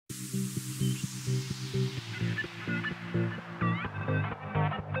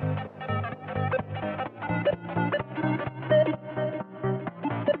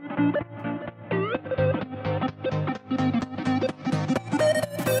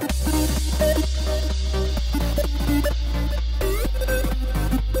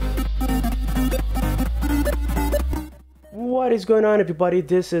What is going on, everybody?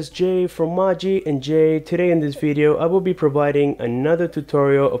 This is Jay from Maji and Jay. Today in this video I will be providing another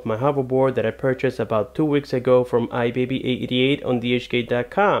tutorial of my hoverboard that I purchased about 2 weeks ago from iBaby888 on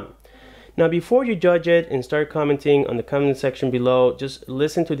dhgate.com. Now before you judge it and start commenting on the comment section below, just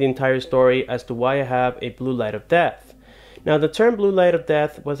listen to the entire story as to why I have a blue light of death. Now the term blue light of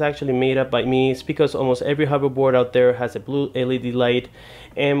death was actually made up by me. It's because almost every hoverboard out there has a blue LED light,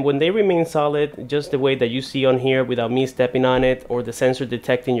 and when they remain solid just the way that you see on here without me stepping on it or the sensor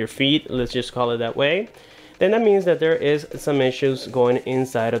detecting your feet, let's just call it that way, then that means that there is some issues going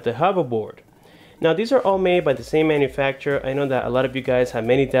inside of the hoverboard. Now these are all made by the same manufacturer. I know that a lot of you guys have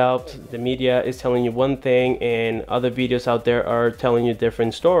many doubts. The media is telling you one thing and other videos out there are telling you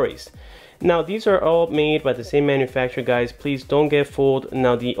different stories. Now these are all made by the same manufacturer, guys. Please don't get fooled.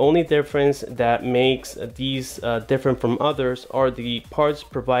 Now the only difference that makes these different from others are the parts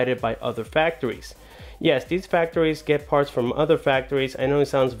provided by other factories. Yes, these factories get parts from other factories. I know it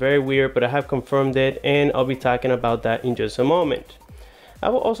sounds very weird, but I have confirmed it and I'll be talking about that in just a moment. I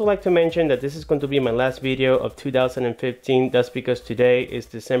would also like to mention that this is going to be my last video of 2015. That's because today is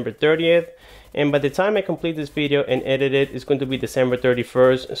December 30th. And by the time I complete this video and edit it, it's going to be December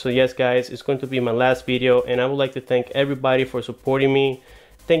 31st. So yes, guys, it's going to be my last video. And I would like to thank everybody for supporting me.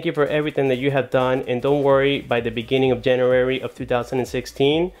 Thank you for everything that you have done. And don't worry, by the beginning of January of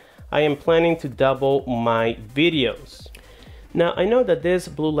 2016, I am planning to double my videos. Now I know that this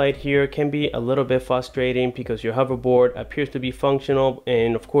blue light here can be a little bit frustrating because your hoverboard appears to be functional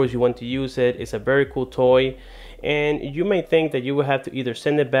and of course you want to use it. It's a very cool toy and you may think that you will have to either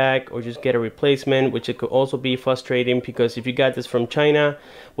send it back or just get a replacement, which it could also be frustrating because if you got this from China,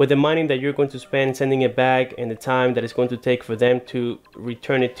 with the money that you're going to spend sending it back and the time that it's going to take for them to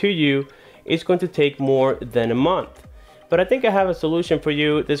return it to you, it's going to take more than a month. But I think I have a solution for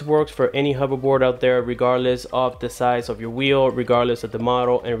you. This works for any hoverboard out there, regardless of the size of your wheel, regardless of the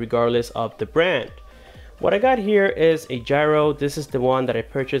model, and regardless of the brand. What I got here is a gyro. This is the one that I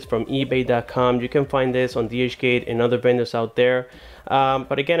purchased from ebay.com. You can find this on DHgate and other vendors out there.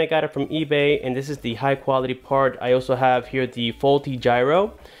 But again, I got it from eBay, and this is the high quality part. I also have here the faulty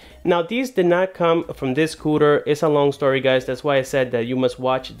gyro. Now these did not come from this scooter. It's a long story, guys. That's why I said that you must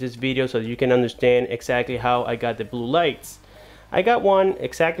watch this video so that you can understand exactly how I got the blue lights. I got one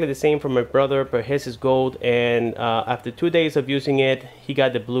exactly the same from my brother, but his is gold, and after 2 days of using it, he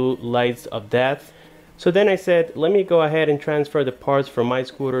got the blue lights of death. So then I said, let me go ahead and transfer the parts from my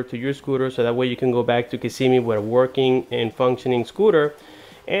scooter to your scooter so that way you can go back to Kissimmee with a working and functioning scooter,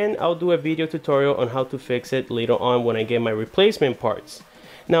 and I'll do a video tutorial on how to fix it later on when I get my replacement parts.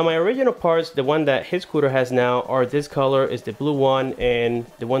 Now my original parts, the one that his scooter has now, are this color is the blue one, and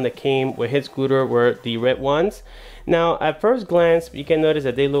the one that came with his scooter were the red ones. Now at first glance you can notice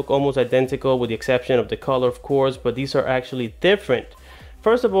that they look almost identical with the exception of the color, of course, but these are actually different.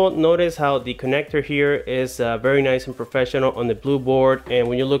 First of all, notice how the connector here is very nice and professional on the blue board, and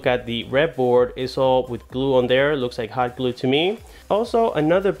when you look at the red board, it's all with glue on there. It looks like hot glue to me. Also,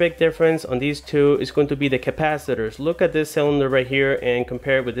 another big difference on these two is going to be the capacitors. Look at this cylinder right here and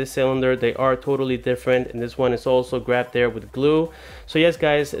compare it with this cylinder. They are totally different, and this one is also grabbed there with glue. So yes,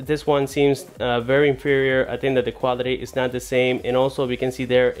 guys, this one seems very inferior. I think that the quality is not the same, and also we can see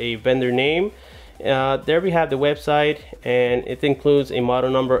there a vendor name. There we have the website, and it includes a model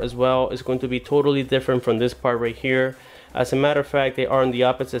number as well. It's going to be totally different from this part right here. As a matter of fact, they are on the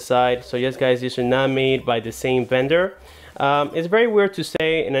opposite side. So yes, guys, these are not made by the same vendor. It's very weird to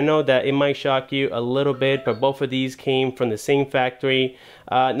say, and I know that it might shock you a little bit, but both of these came from the same factory.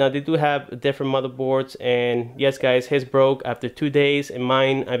 Now they do have different motherboards, and yes, guys, his broke after 2 days, and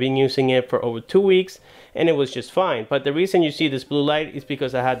mine, I've been using it for over 2 weeks, and it was just fine. But the reason you see this blue light is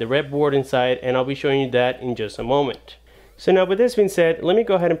because I had the red board inside, and I'll be showing you that in just a moment. So now with this being said, let me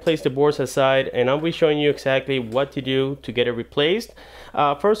go ahead and place the boards aside, and I'll be showing you exactly what to do to get it replaced.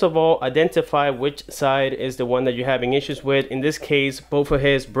 First of all, identify which side is the one that you're having issues with. In this case, both of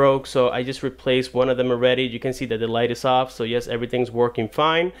his broke, so I just replaced one of them already. You can see that the light is off, so yes, everything's working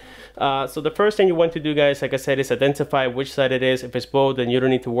fine. So the first thing you want to do, guys, like I said, is identify which side it is. If it's both, then you don't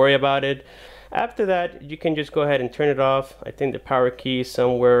need to worry about it. After that, you can just go ahead and turn it off. I think the power key is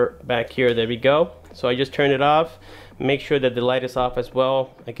somewhere back here. There we go. So I just turn it off. Make sure that the light is off as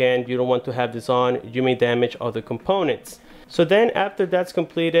well. Again, you don't want to have this on. You may damage other components. So then after that's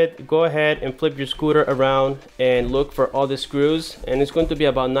completed, go ahead and flip your scooter around and look for all the screws, and it's going to be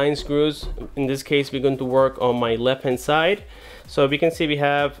about 9 screws. In this case, we're going to work on my left hand side. So we can see we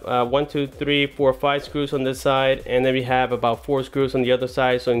have 1, 2, 3, 4, 5 screws on this side, and then we have about 4 screws on the other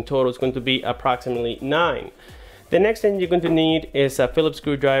side. So in total it's going to be approximately 9. The next thing you're going to need is a Phillips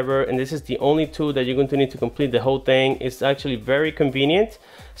screwdriver, and this is the only tool that you're going to need to complete the whole thing. It's actually very convenient.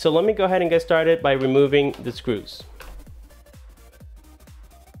 So let me go ahead and get started by removing the screws.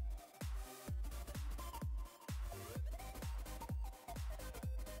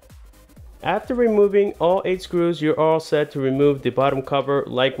 After removing all 8 screws, you're all set to remove the bottom cover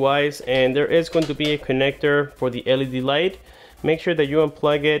likewise, and there is going to be a connector for the LED light. Make sure that you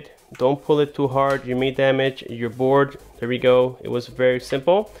unplug it. Don't pull it too hard, you may damage your board. There we go, it was very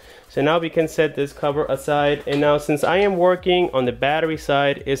simple. So now we can set this cover aside, and now since I am working on the battery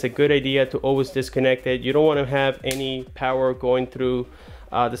side, it's a good idea to always disconnect it. You don't want to have any power going through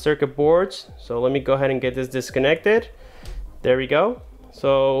the circuit boards. So let me go ahead and get this disconnected. There we go.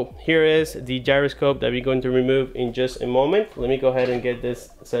 So here is the gyroscope that we're going to remove in just a moment. Let me go ahead and get this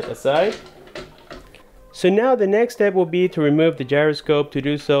set aside. So now the next step will be to remove the gyroscope. To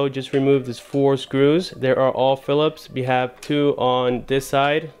do so, just remove these 4 screws. There are all Phillips. We have 2 on this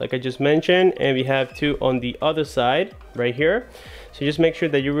side, like I just mentioned, and we have 2 on the other side right here. So just make sure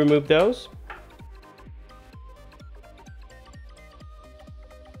that you remove those.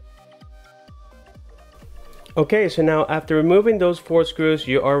 Okay, so now after removing those 4 screws,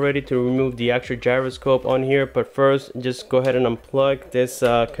 you are ready to remove the actual gyroscope on here. But first, just go ahead and unplug this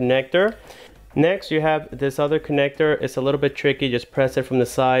connector. Next, you have this other connector. It's a little bit tricky. Just press it from the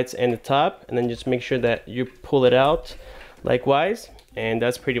sides and the top, and then just make sure that you pull it out likewise. And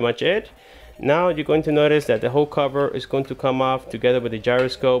that's pretty much it. Now you're going to notice that the whole cover is going to come off together with the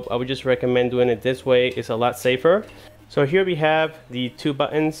gyroscope. I would just recommend doing it this way. It's a lot safer. So here we have the 2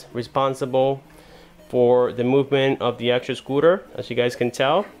 buttons responsible for the movement of the actual scooter. As you guys can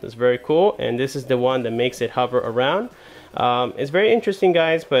tell, it's very cool, and this is the one that makes it hover around. It's very interesting,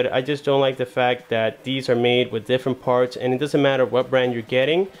 guys, but I just don't like the fact that these are made with different parts, and it doesn't matter what brand you're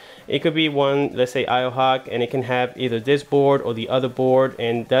getting. It could be one, let's say IOHawk, and it can have either this board or the other board,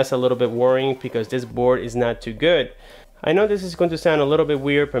 and that's a little bit worrying because this board is not too good. I know this is going to sound a little bit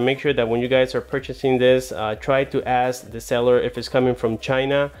weird, but make sure that when you guys are purchasing this, try to ask the seller if it's coming from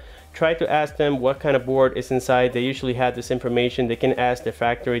China. Try to ask them what kind of board is inside. They usually have this information. They can ask the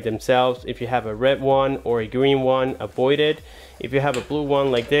factory themselves. If you have a red one or a green one, avoid it. If you have a blue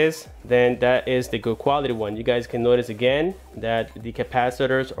one like this, then that is the good quality one. You guys can notice again that the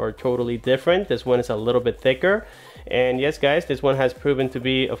capacitors are totally different. This one is a little bit thicker. And yes, guys, this one has proven to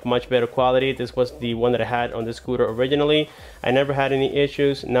be of much better quality. This was the one that I had on the scooter originally. I never had any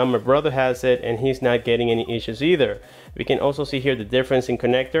issues. Now my brother has it, and he's not getting any issues either. We can also see here the difference in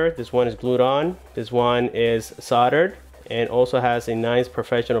connector. This one is glued on. This one is soldered, and also has a nice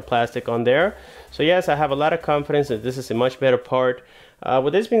professional plastic on there. So yes, I have a lot of confidence that this is a much better part.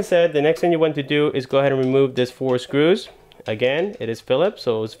 With this being said, the next thing you want to do is go ahead and remove these 4 screws. Again, it is Phillips,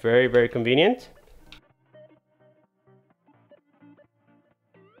 so it's very, very convenient.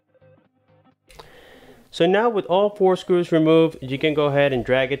 So now with all 4 screws removed, you can go ahead and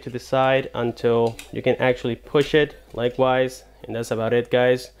drag it to the side until you can actually push it likewise. And that's about it,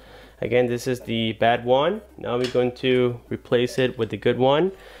 guys. Again, this is the bad one. Now we're going to replace it with the good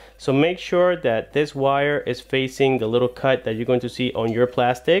one. So make sure that this wire is facing the little cut that you're going to see on your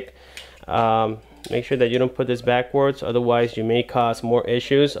plastic. Make sure that you don't put this backwards, otherwise you may cause more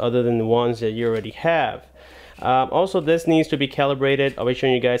issues other than the ones that you already have. Also, this needs to be calibrated. I'll be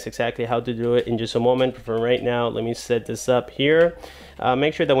showing you guys exactly how to do it in just a moment. But for right now, let me set this up here.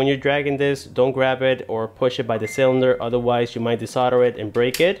 Make sure that when you're dragging this, don't grab it or push it by the cylinder, otherwise you might desolder it and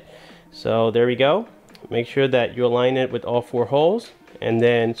break it. So there we go. Make sure that you align it with all 4 holes and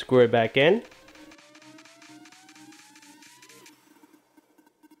then screw it back in.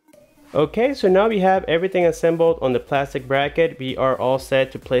 Okay, so now we have everything assembled on the plastic bracket. We are all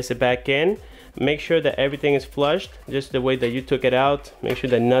set to place it back in. Make sure that everything is flushed just the way that you took it out. Make sure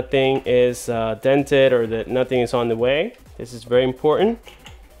that nothing is dented or that nothing is on the way. This is very important.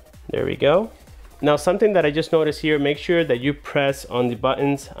 There we go. Now something that I just noticed here, make sure that you press on the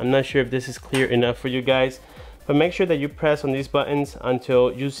buttons. I'm not sure if this is clear enough for you guys, but make sure that you press on these buttons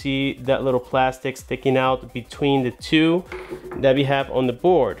until you see that little plastic sticking out between the 2 that we have on the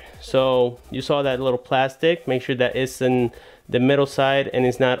board. So you saw that little plastic. Make sure that it's in the middle side and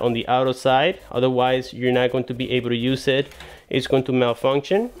it's not on the outer side, otherwise you're not going to be able to use it. It's going to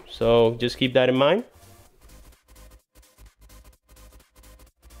malfunction, so just keep that in mind.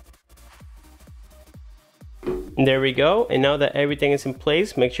 There we go. And now that everything is in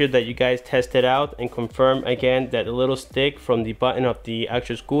place, make sure that you guys test it out and confirm again that the little stick from the button of the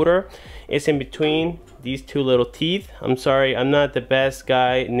actual scooter is in between these two little teeth. I'm sorry, I'm not the best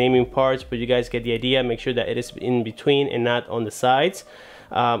guy naming parts, but you guys get the idea. Make sure that it is in between and not on the sides.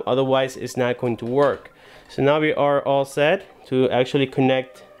 Otherwise, it's not going to work. So now we are all set to actually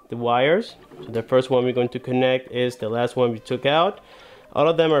connect the wires. So the first one we're going to connect is the last one we took out. All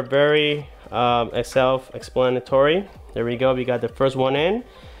of them are very self-explanatory. There we go, we got the first one in,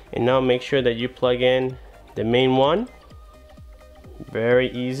 and now make sure that you plug in the main one.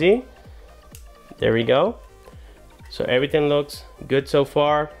 Very easy. There we go. So everything looks good so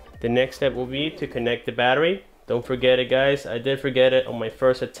far. The next step will be to connect the battery. Don't forget it, guys. I did forget it on my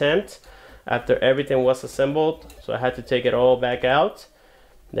first attempt after everything was assembled, so I had to take it all back out.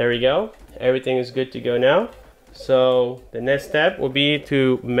 There we go. Everything is good to go now. So the next step will be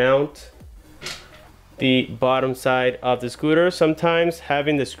to mount the bottom side of the scooter. Sometimes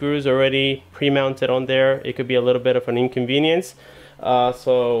having the screws already pre-mounted on there, it could be a little bit of an inconvenience.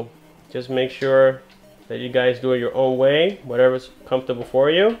 So just make sure that you guys do it your own way, whatever's comfortable for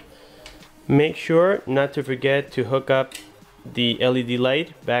you. Make sure not to forget to hook up the LED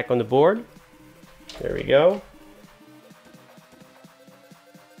light back on the board. There we go.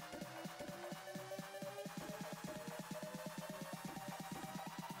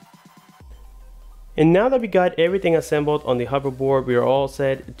 And now that we got everything assembled on the hoverboard, we are all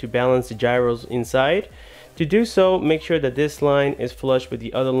set to balance the gyros inside. To do so, make sure that this line is flush with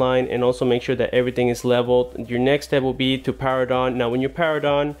the other line, and also make sure that everything is leveled. Your next step will be to power it on. Now when you power it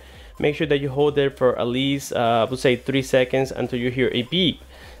on, make sure that you hold it for at least, I would say 3 seconds until you hear a beep.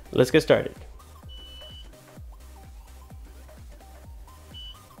 Let's get started.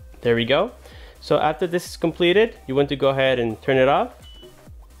 There we go. So after this is completed, you want to go ahead and turn it off.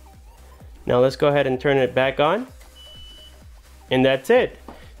 Now let's go ahead and turn it back on. And that's it.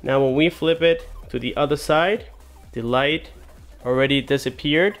 Now when we flip it to the other side, the light already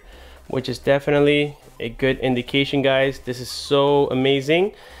disappeared, which is definitely a good indication, guys. This is so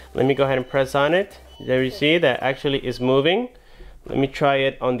amazing. Let me go ahead and press on it. There you see that actually is moving. Let me try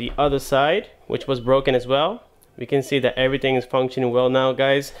it on the other side, which was broken as well. We can see that everything is functioning well now,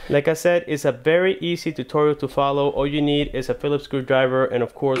 guys. Like I said, it's a very easy tutorial to follow. All you need is a Phillips screwdriver and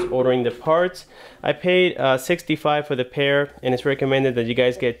of course ordering the parts. I paid $65 for the pair, and it's recommended that you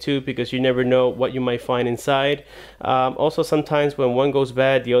guys get 2 because you never know what you might find inside. Also, sometimes when one goes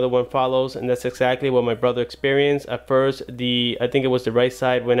bad, the other one follows, and that's exactly what my brother experienced. At first, I think it was the right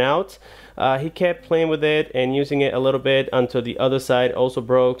side went out. He kept playing with it and using it a little bit until the other side also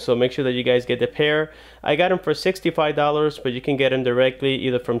broke. So make sure that you guys get the pair. I got them for $65, but you can get them directly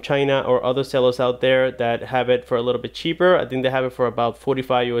either from China or other sellers out there that have it for a little bit cheaper. I think they have it for about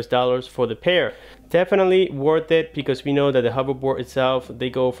 $45 US for the pair. Definitely worth it because we know that the hoverboard itself, they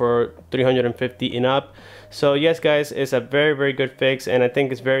go for $350 and up. So yes, guys, it's a very good fix, and I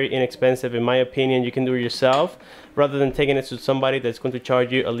think it's very inexpensive. In my opinion, you can do it yourself rather than taking it to somebody that's going to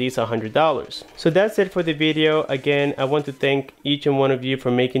charge you at least $100. So that's it for the video. Again, I want to thank each and one of you for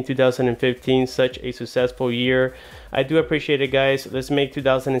making 2015 such a successful year. I do appreciate it, guys. Let's make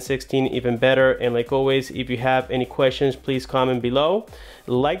 2016 even better. And like always, if you have any questions, please comment below.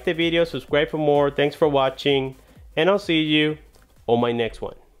 Like the video, subscribe for more. Thanks for watching, and I'll see you on my next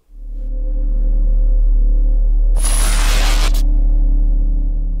one.